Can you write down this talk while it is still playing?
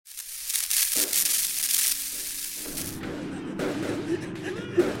To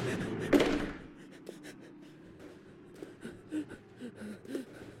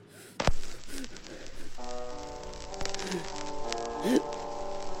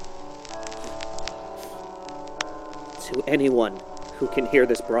anyone who can hear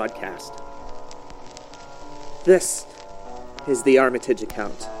this broadcast, this is the Armitage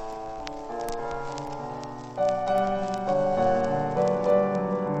account.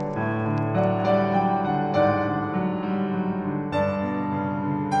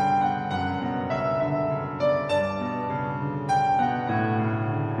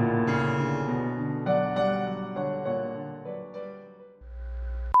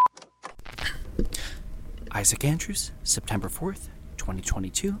 Isaac Andrews, September 4th,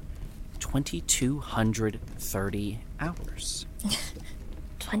 2022, 2230 hours.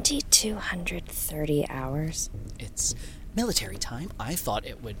 2230 hours? It's military time. I thought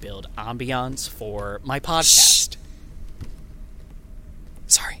it would build ambiance for my podcast. Shh.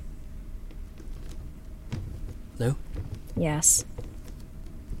 Sorry. Lou? Yes.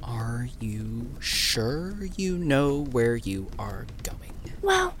 Are you sure you know where you are going?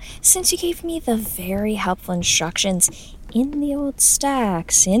 Well, since you gave me the very helpful instructions in the old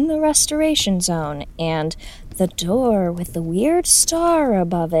stacks, in the restoration zone, and the door with the weird star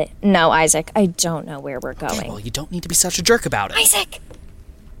above it. No, Isaac, I don't know where we're going. Okay, well, you don't need to be such a jerk about it. Isaac!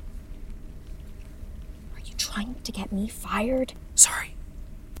 Are you trying to get me fired? Sorry.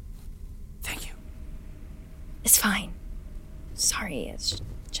 Thank you. It's fine. Sorry, it's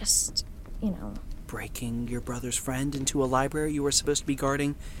just, Breaking your brother's friend into a library you were supposed to be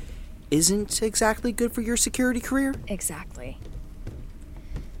guarding isn't exactly good for your security career? Exactly.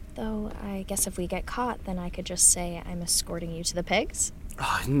 Though, I guess if we get caught, then I could just say I'm escorting you to the pigs.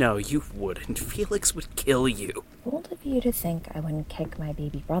 Oh, no, you wouldn't. Felix would kill you. Bold of you to think I wouldn't kick my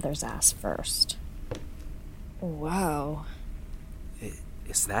baby brother's ass first. Whoa.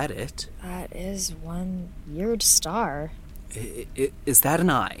 Is that it? That is one weird star. Is that an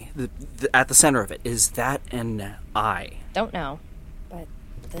eye? At the center of it, is that an eye? Don't know, but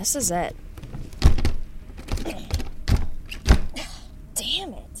this is it.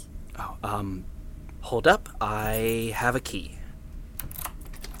 Damn it. Oh, hold up. I have a key.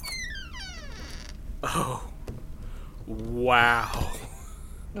 Oh, wow.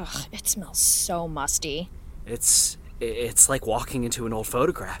 Ugh, it smells so musty. It's like walking into an old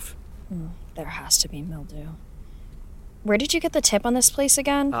photograph. There has to be mildew. Where did you get the tip on this place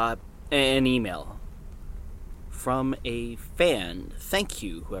again? An email. From a fan. Thank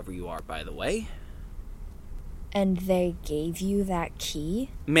you, whoever you are, by the way. And they gave you that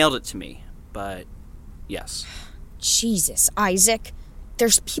key? Mailed it to me, but yes. Jesus, Isaac.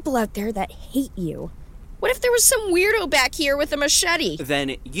 There's people out there that hate you. What if there was some weirdo back here with a machete?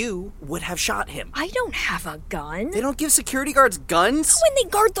 Then you would have shot him. I don't have a gun. They don't give security guards guns? When they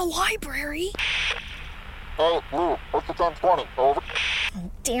guard the library. Hey, Lou, what's the 1020? Over. Oh,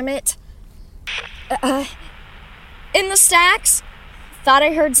 damn it. In the stacks? Thought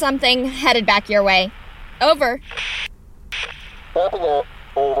I heard something headed back your way. Over. Over.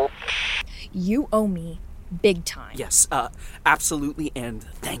 You owe me big time. Yes, absolutely, and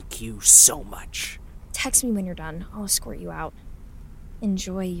thank you so much. Text me when you're done. I'll escort you out.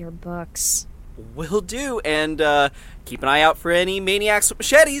 Enjoy your books. Will do, and keep an eye out for any maniacs with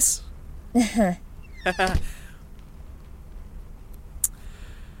machetes.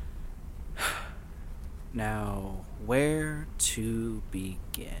 Now, where to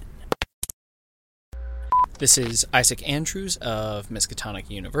begin? This is Isaac Andrews of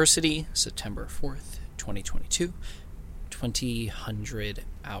Miskatonic University, September 4th, 2022, 2000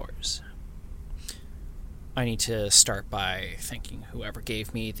 hours. I need to start by thanking whoever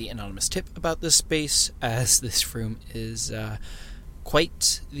gave me the anonymous tip about this space, as this room is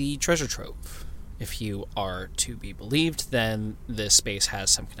quite the treasure trove. If you are to be believed, then this space has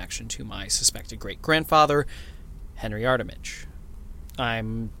some connection to my suspected great-grandfather, Henry Armitage.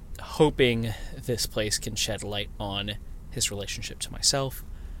 I'm hoping this place can shed light on his relationship to myself,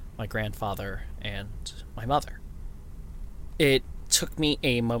 my grandfather, and my mother. It took me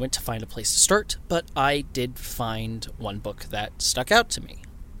a moment to find a place to start, but I did find one book that stuck out to me.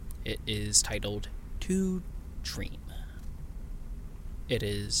 It is titled To Dream. It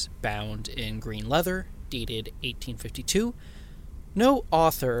is bound in green leather, dated 1852. No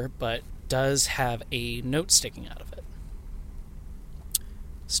author, but does have a note sticking out of it.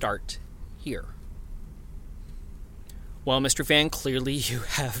 Start here. Well, Mr. Fan, clearly you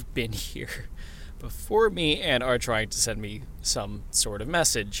have been here before me and are trying to send me some sort of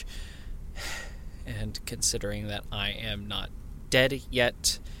message. And considering that I am not dead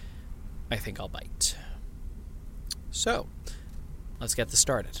yet, I think I'll bite. So, let's get this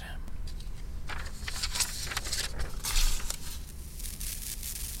started.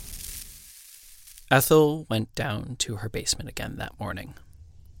 Ethel went down to her basement again that morning.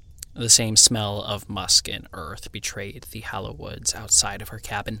 The same smell of musk and earth betrayed the hollow woods outside of her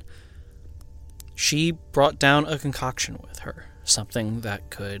cabin. She brought down a concoction with her, something that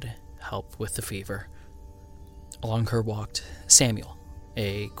could help with the fever. Along her walked Samuel,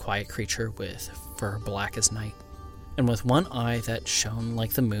 a quiet creature with fur black as night, and with one eye that shone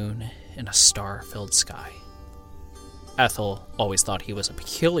like the moon in a star-filled sky. Ethel always thought he was a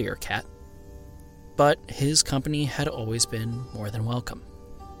peculiar cat, but his company had always been more than welcome.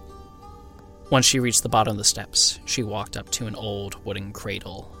 Once she reached the bottom of the steps, she walked up to an old wooden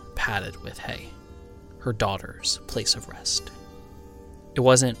cradle padded with hay, her daughter's place of rest. It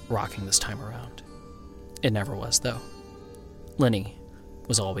wasn't rocking this time around. It never was, though. Lenny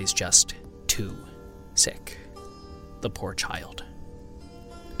was always just too sick. The poor child.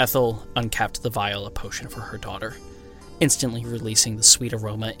 Ethel uncapped the vial of potion for her daughter, instantly releasing the sweet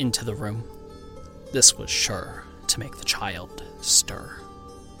aroma into the room. This was sure to make the child stir.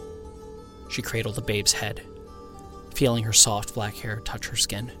 She cradled the babe's head, feeling her soft black hair touch her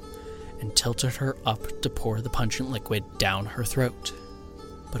skin, and tilted her up to pour the pungent liquid down her throat,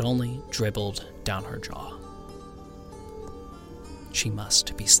 but only dribbled down her jaw. She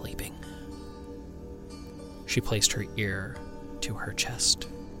must be sleeping. She placed her ear to her chest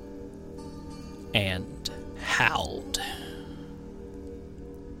and howled.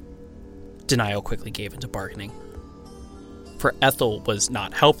 Denial quickly gave into bargaining. For Ethel was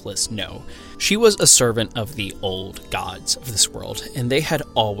not helpless, no. She was a servant of the old gods of this world, and they had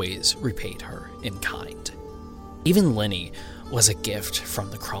always repaid her in kind. Even Lenny was a gift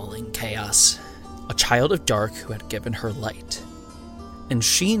from the crawling chaos, a child of dark who had given her light. And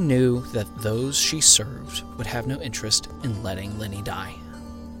she knew that those she served would have no interest in letting Lenny die.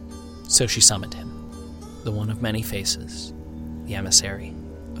 So she summoned him, the one of many faces, the emissary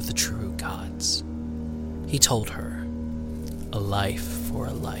of the true gods. He told her, "A life for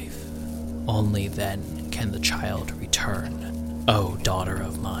a life. Only then can the child return, O daughter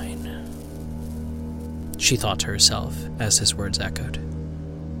of mine." She thought to herself as his words echoed.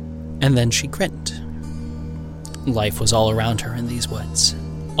 And then she grinned. Life was all around her in these woods.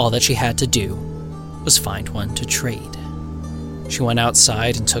 All that she had to do was find one to trade. She went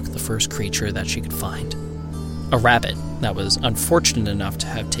outside and took the first creature that she could find. A rabbit that was unfortunate enough to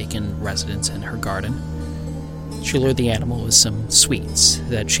have taken residence in her garden. She lured the animal with some sweets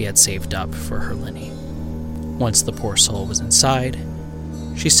that she had saved up for her Lenny. Once the poor soul was inside,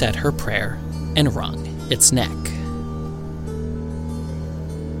 she said her prayer and wrung its neck.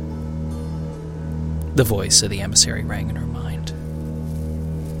 The voice of the emissary rang in her mind.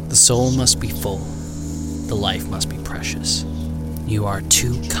 The soul must be full. The life must be precious. You are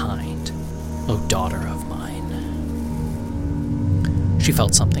too kind, O daughter of mine. She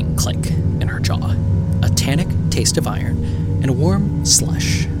felt something clink in her jaw. A tannic taste of iron and a warm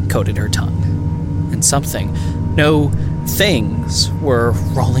slush coated her tongue. And something, no, things were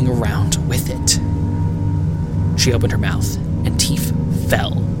rolling around with it. She opened her mouth, and teeth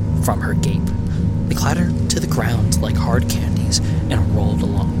fell from her gape. They clattered to the ground like hard candies and rolled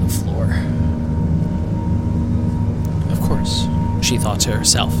along the floor. Of course, she thought to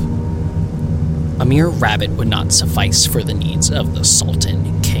herself, a mere rabbit would not suffice for the needs of the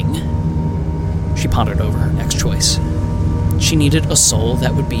Sultan King. She pondered over her next choice. She needed a soul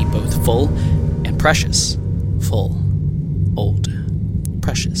that would be both full and precious. Full, old,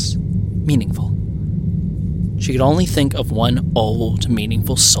 precious, meaningful. She could only think of one old,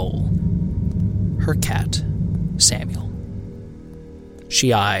 meaningful soul. Her cat, Samuel.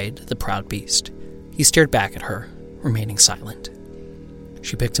 She eyed the proud beast. He stared back at her, remaining silent.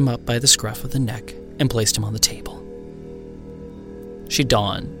 She picked him up by the scruff of the neck and placed him on the table. She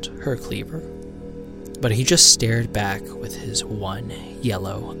donned her cleaver, but he just stared back with his one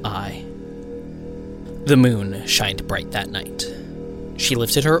yellow eye. The moon shined bright that night. She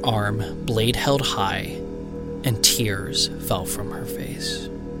lifted her arm, blade held high, and tears fell from her face.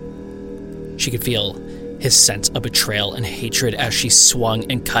 She could feel his sense of betrayal and hatred as she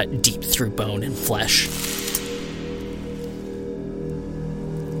swung and cut deep through bone and flesh.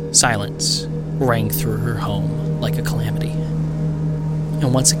 Silence rang through her home like a calamity.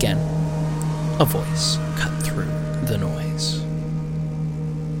 And once again, a voice cut through the noise.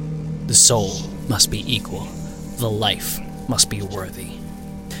 The soul must be equal. The life must be worthy.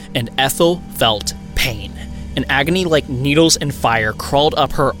 And Ethel felt pain. An agony like needles and fire crawled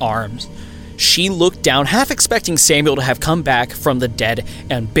up her arms. She looked down, half expecting Samuel to have come back from the dead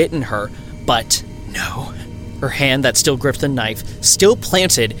and bitten her, but no. Her hand that still gripped the knife, still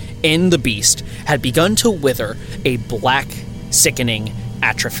planted in the beast, had begun to wither a black, sickening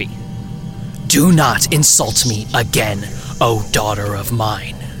atrophy. "Do not insult me again, O daughter of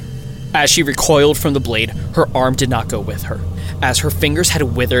mine." As she recoiled from the blade, her arm did not go with her, as her fingers had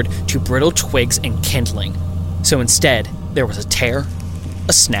withered to brittle twigs and kindling. So instead, there was a tear,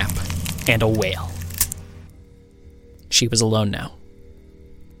 a snap, and a wail. She was alone now.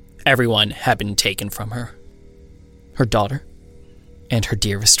 Everyone had been taken from her. Her daughter, and her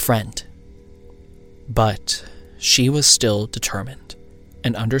dearest friend. But she was still determined,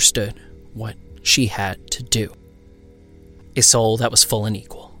 and understood what she had to do. A soul that was full and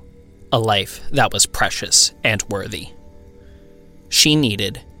equal. A life that was precious and worthy. She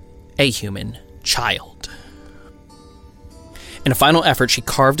needed a human child. In a final effort, she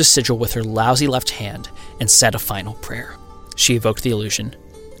carved a sigil with her lousy left hand and said a final prayer. She evoked the illusion,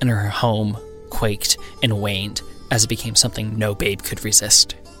 and her home quaked and waned as it became something no babe could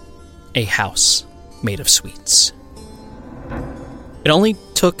resist. A house made of sweets. It only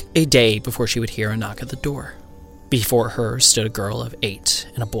took a day before she would hear a knock at the door. Before her stood a girl of 8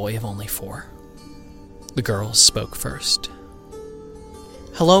 and a boy of only 4. The girl spoke first.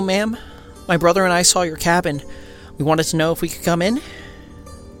 "Hello, ma'am. My brother and I saw your cabin. We wanted to know if we could come in."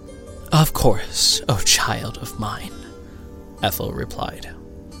 "Of course, oh child of mine," Ethel replied.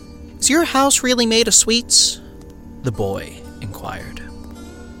 "Is your house really made of sweets?" the boy inquired.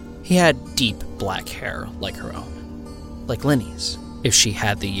 He had deep black hair like her own, like Linny's, if she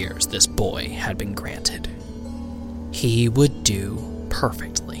had the years this boy had been granted. He would do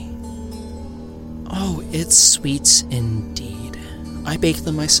perfectly. "Oh, it's sweets indeed. I bake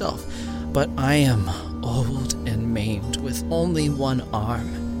them myself, but I am old and maimed with only one arm,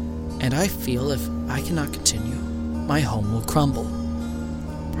 and I feel if I cannot continue, my home will crumble.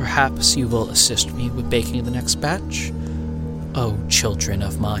 Perhaps you will assist me with baking the next batch, oh children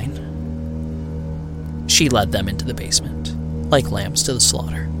of mine." She led them into the basement, like lambs to the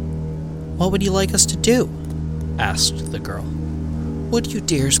slaughter. "What would you like us to do?" asked the girl. "Would you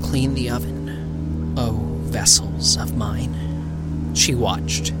dears clean the oven, oh vessels of mine?" She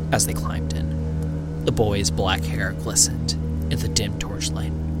watched as they climbed in. The boy's black hair glistened in the dim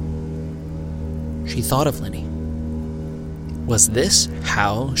torchlight. She thought of Linny. Was this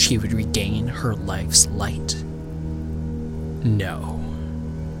how she would regain her life's light? No.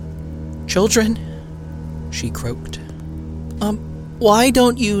 "Children," she croaked, why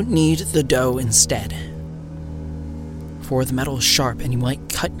don't you knead the dough instead? For the metal is sharp and you might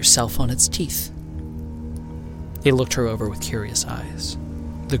cut yourself on its teeth." They looked her over with curious eyes.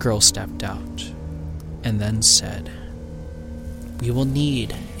 The girl stepped out and then said, "We will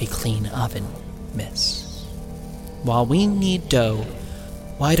need a clean oven, miss. While we knead dough,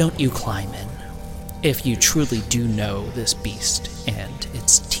 why don't you climb in, if you truly do know this beast and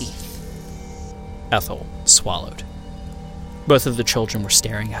its teeth?" Ethel swallowed. Both of the children were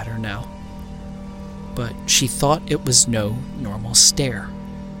staring at her now. But she thought it was no normal stare.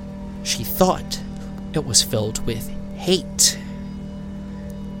 She thought it was filled with hate.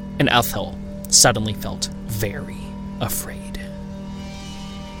 And Ethel suddenly felt very afraid.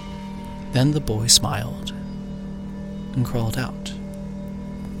 Then the boy smiled and crawled out.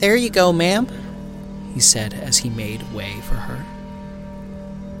 "There you go, ma'am," he said as he made way for her.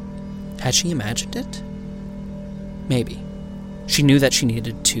 Had she imagined it? Maybe. She knew that she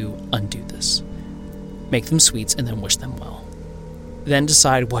needed to undo this. Make them sweets and then wish them well. Then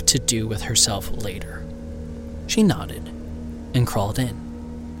decide what to do with herself later. She nodded and crawled in.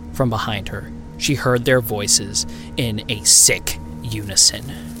 From behind her, she heard their voices in a sick unison.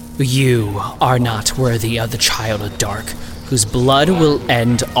 "You are not worthy of the child of dark, whose blood will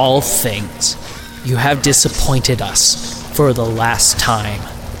end all things. You have disappointed us for the last time,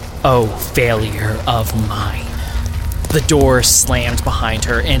 O failure of mine." The door slammed behind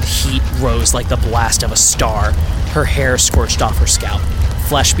her, and heat rose like the blast of a star. Her hair scorched off her scalp.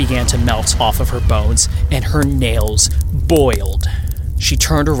 Flesh began to melt off of her bones, and her nails boiled. She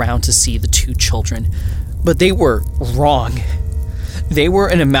turned around to see the 2 children, but they were wrong. They were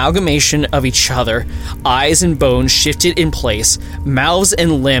an amalgamation of each other. Eyes and bones shifted in place. Mouths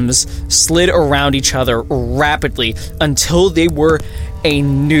and limbs slid around each other rapidly until they were a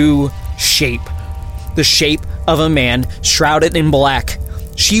new shape. The shape of a man shrouded in black.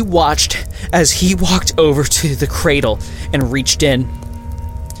 She watched as he walked over to the cradle and reached in.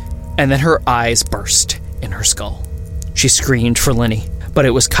 And then her eyes burst in her skull. She screamed for Linny, but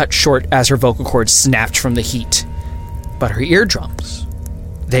it was cut short as her vocal cords snapped from the heat. But her eardrums,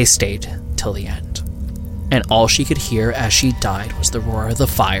 they stayed till the end. And all she could hear as she died was the roar of the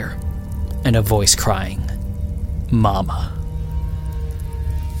fire and a voice crying, "Mama."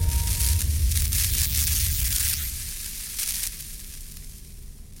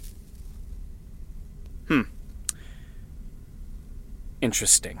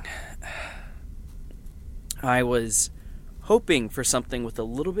 Interesting. I was hoping for something with a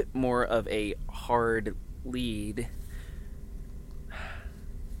little bit more of a hard lead.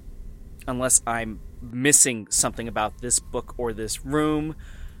 Unless I'm missing something about this book or this room.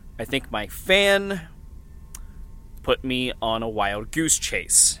 I think my fan put me on a wild goose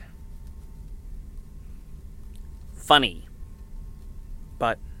chase. Funny.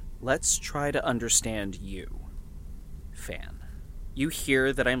 But let's try to understand you, fan. You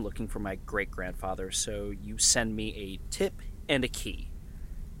hear that I'm looking for my great-grandfather, so you send me a tip and a key.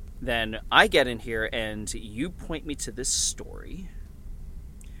 Then I get in here and you point me to this story.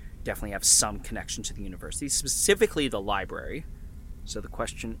 Definitely have some connection to the university, specifically the library. So the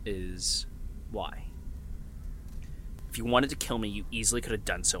question is, why? If you wanted to kill me, you easily could have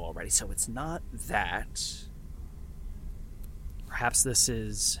done so already, so it's not that. Perhaps this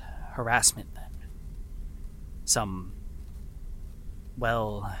is harassment, then. Some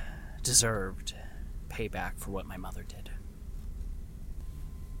well-deserved payback for what my mother did.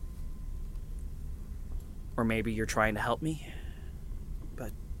 Or maybe you're trying to help me?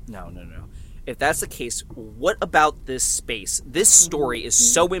 But no. If that's the case, what about this space? This story is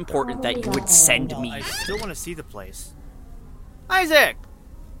so important that you would send me. I still want to see the place. Isaac!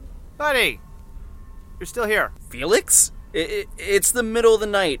 Buddy! You're still here. Felix? It's the middle of the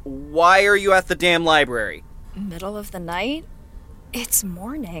night. Why are you at the damn library? Middle of the night? It's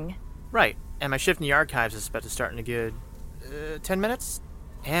morning. Right, and my shift in the archives is about to start in a good 10 minutes.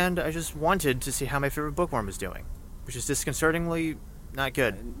 And I just wanted to see how my favorite bookworm was doing, which is disconcertingly not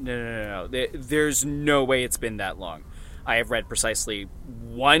good. No. There's no way it's been that long. I have read precisely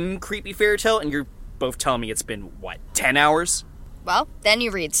one creepy fairy tale, and you're both telling me it's been, 10 hours? Well, then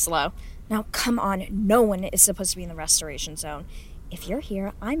you read slow. Now, come on, no one is supposed to be in the restoration zone. If you're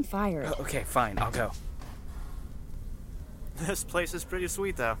here, I'm fired. Okay, fine, I'll go. This place is pretty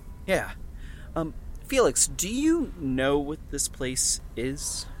sweet, though. Yeah. Felix, do you know what this place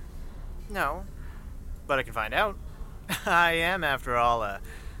is? No, but I can find out. I am, after all, a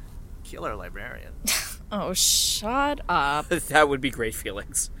killer librarian. Oh, shut up. That would be great,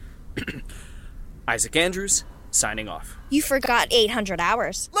 Felix. Isaac Andrews, signing off. You forgot 800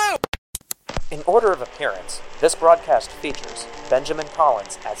 hours. In order of appearance, this broadcast features Benjamin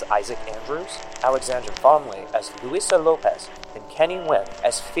Collins as Isaac Andrews, Alexandra Fomley as Luisa Lopez, and Kenny Wynn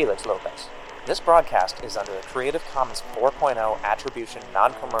as Felix Lopez. This broadcast is under a Creative Commons 4.0 Attribution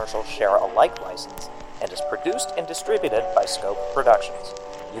Non-Commercial Share-alike license and is produced and distributed by Scope Productions.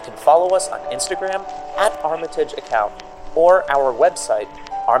 You can follow us on Instagram @ArmitageAccount or our website,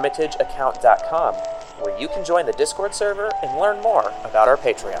 armitageaccount.com, where you can join the Discord server and learn more about our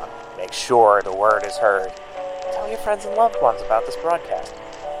Patreon. Make sure the word is heard. Tell your friends and loved ones about this broadcast.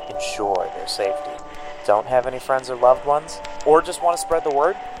 Ensure their safety. Don't have any friends or loved ones? Or just want to spread the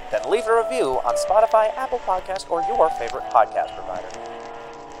word? Then leave a review on Spotify, Apple Podcasts, or your favorite podcast provider.